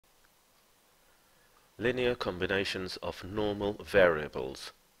Linear combinations of normal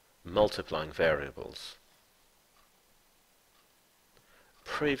variables, multiplying variables.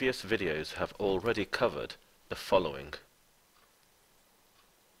 Previous videos have already covered the following.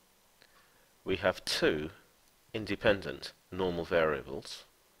 We have two independent normal variables.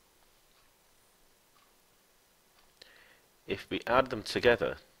 If we add them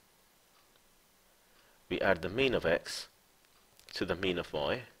together, we add the mean of x to the mean of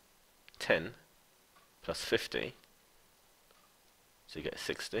y, 10 plus 50, so you get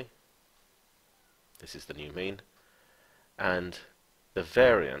 60. This is the new mean. And the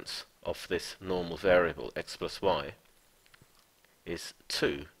variance of this normal variable, x plus y, is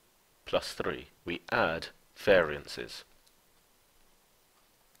 2 plus 3. We add variances.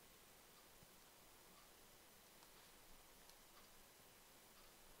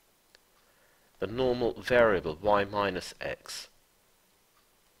 The normal variable y minus x.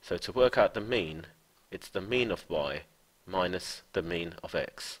 So to work out the mean, it's the mean of y minus the mean of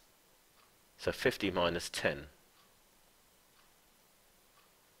x. So 50 minus 10.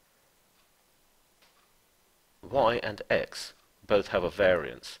 Y and x both have a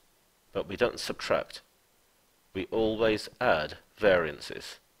variance, but we don't subtract. We always add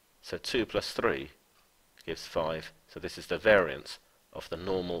variances. So 2 plus 3 gives 5. So this is the variance of the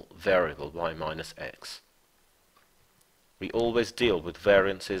normal variable y minus x. We always deal with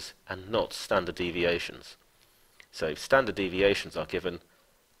variances and not standard deviations. So if standard deviations are given,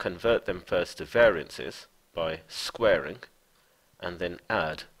 convert them first to variances by squaring and then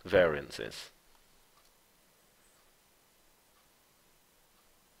add variances.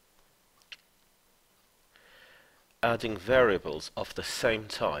 Adding variables of the same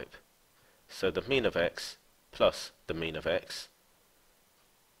type, so the mean of x plus the mean of x,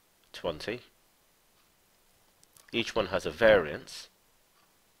 20. Each one has a variance,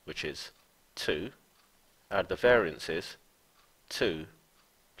 which is 2. Add the variances, 2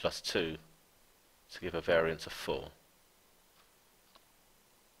 plus 2, to give a variance of 4.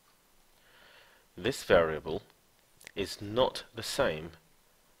 This variable is not the same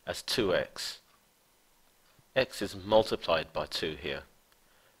as 2x. X is multiplied by 2 here.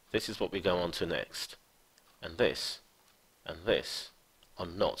 This is what we go on to next. And this are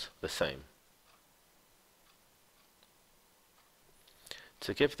not the same.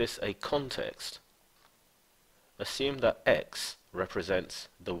 To give this a context, assume that x represents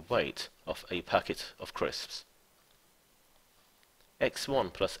the weight of a packet of crisps.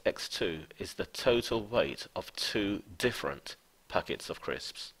 x1 plus x2 is the total weight of two different packets of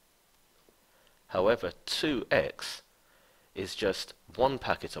crisps. However, 2x is just one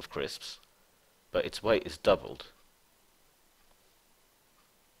packet of crisps, but its weight is doubled.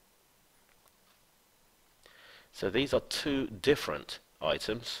 So these are two different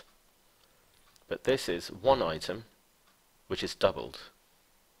items, but this is one item which is doubled.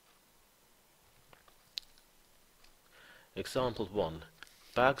 Example 1.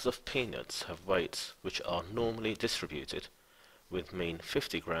 Bags of peanuts have weights which are normally distributed with mean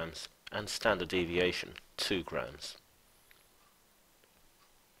 50 grams and standard deviation 2 grams.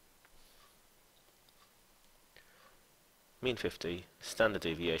 Mean 50, standard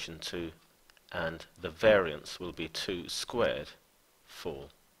deviation 2, and the variance will be 2 squared, 4.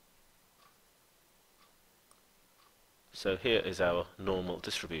 So here is our normal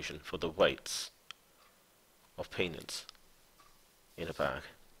distribution for the weights of peanuts in a bag.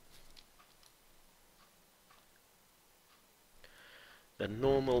 The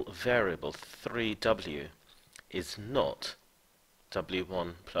normal variable 3w is not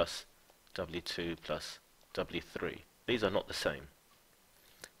w1 plus w2 plus w3. These are not the same.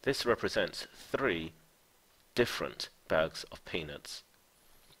 This represents 3 different bags of peanuts.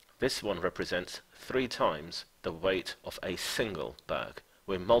 This one represents 3 times the weight of a single bag.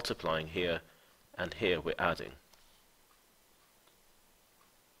 We're multiplying here, and here we're adding.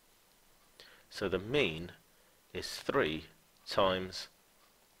 So the mean is 3 times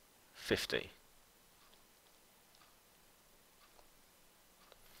 50.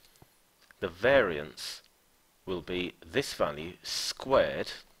 The variance will be this value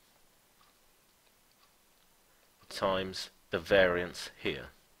squared times the variance here.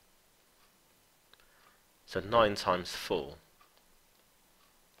 So 9 times 4.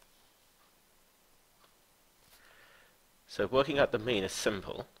 So working out the mean is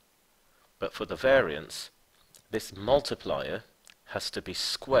simple, but for the variance, this multiplier has to be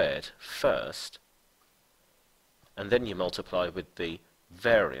squared first, and then you multiply with the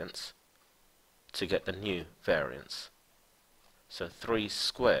variance to get the new variance. So 3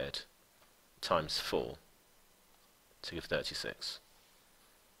 squared times 4 to give 36.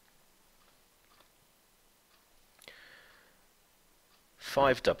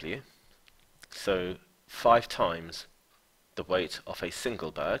 5W, so 5 times the weight of a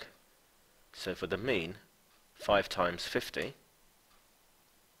single bag. So for the mean, 5 times 50,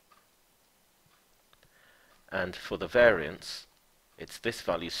 and for the variance, it's this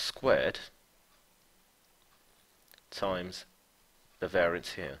value squared times the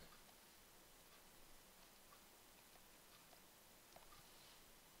variance here.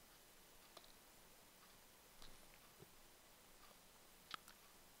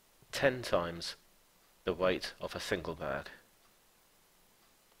 Ten times the weight of a single bag.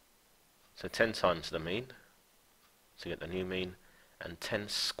 So 10 times the mean to get the new mean, and 10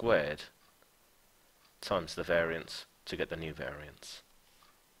 squared times the variance to get the new variance.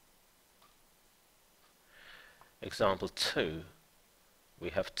 Example 2, we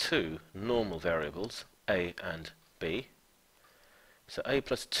have two normal variables, a and b. So a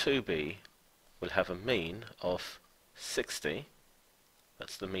plus 2b will have a mean of 60,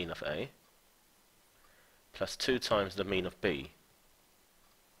 that's the mean of a, plus 2 times the mean of b.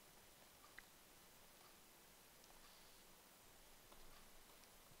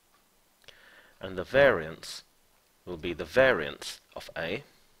 And the variance will be the variance of a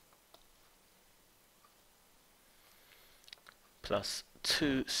plus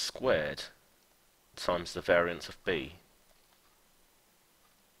 2 squared times the variance of b.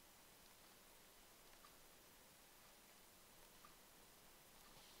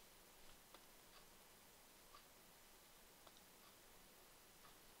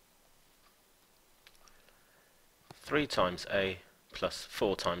 Three times a plus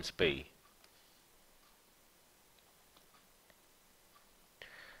 4 times b.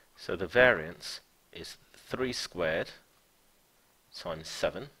 So the variance is 3 squared times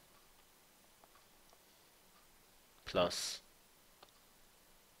 7 plus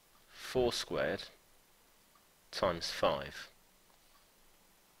 4 squared times 5.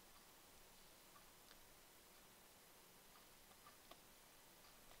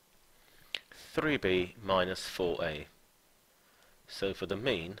 Three b minus 4a. So for the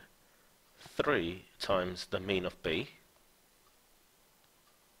mean, 3 times the mean of b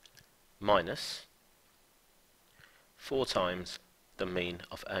minus 4 times the mean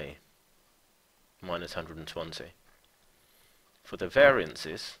of a, minus 120. For the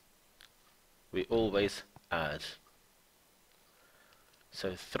variances, we always add.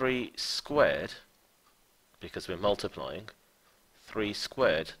 So 3 squared, because we're multiplying, 3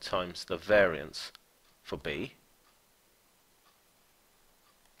 squared times the variance for b,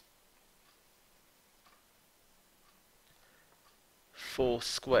 four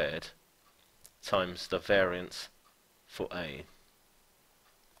squared times the variance for a.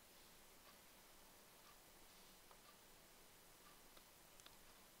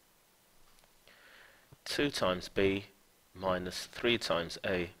 Two times b minus 3 times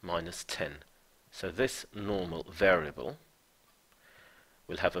a minus 10. So this normal variable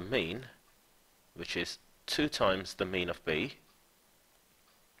will have a mean which is 2 times the mean of b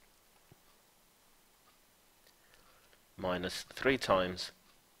minus 3 times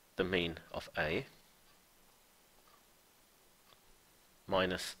the mean of a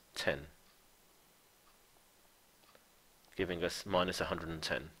minus 10, giving us minus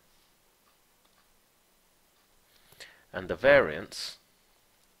 110. And the variance,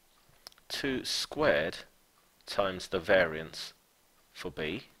 2 squared times the variance for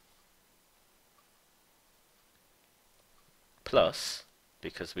b plus,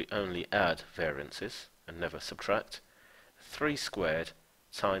 because we only add variances and never subtract, 3 squared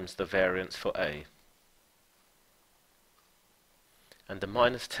times the variance for a. And the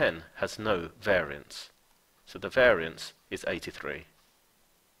minus 10 has no variance, so the variance is 83.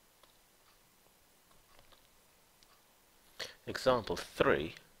 Example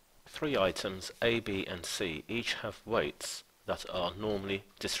 3. 3 items A, B and C each have weights that are normally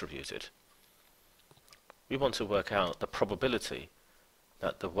distributed. We want to work out the probability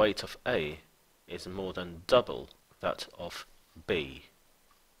that the weight of A is more than double that of B.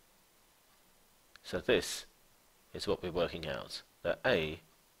 So this is what we're working out, that A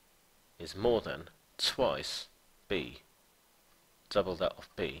is more than twice B, double that of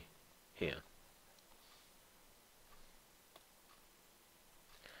B here.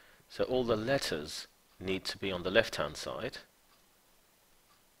 So all the letters need to be on the left-hand side.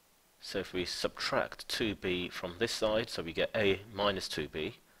 So if we subtract 2b from this side, so we get a minus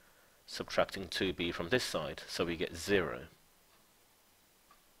 2b, subtracting 2b from this side, so we get 0.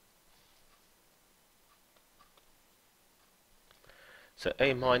 So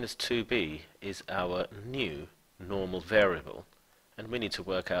a minus 2b is our new normal variable, and we need to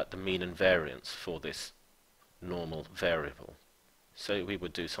work out the mean and variance for this normal variable. So we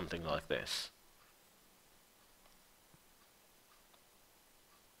would do something like this.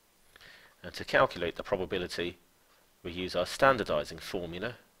 And to calculate the probability, we use our standardizing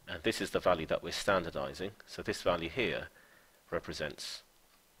formula, and this is the value that we're standardizing. So this value here represents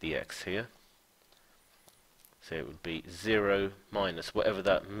the x here. So it would be 0 minus whatever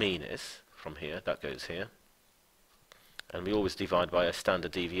that mean is from here, that goes here. And we always divide by a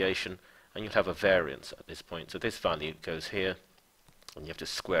standard deviation, and you'll have a variance at this point. So this value goes here, and you have to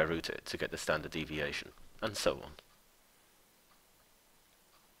square root it to get the standard deviation, and so on.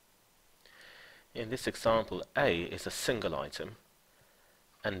 In this example, A is a single item,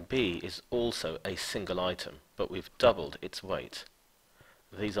 and B is also a single item, but we've doubled its weight.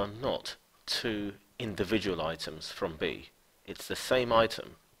 These are not two individual items from B. It's the same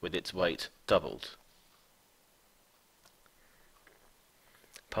item with its weight doubled.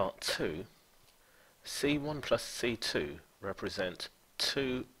 Part 2, C1 plus C2 represent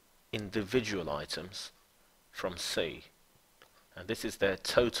two individual items from C, and this is their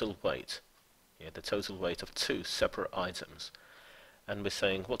total weight. The total weight of two separate items, and we're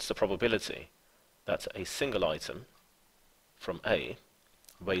saying what's the probability that a single item from A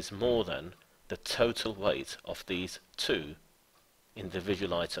weighs more than the total weight of these two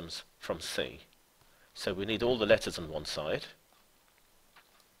individual items from C. So we need all the letters on one side,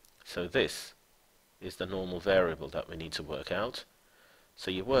 so this is the normal variable that we need to work out.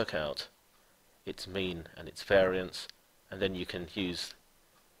 So you work out its mean and its variance, and then you can use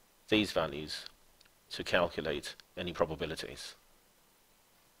these values to calculate any probabilities.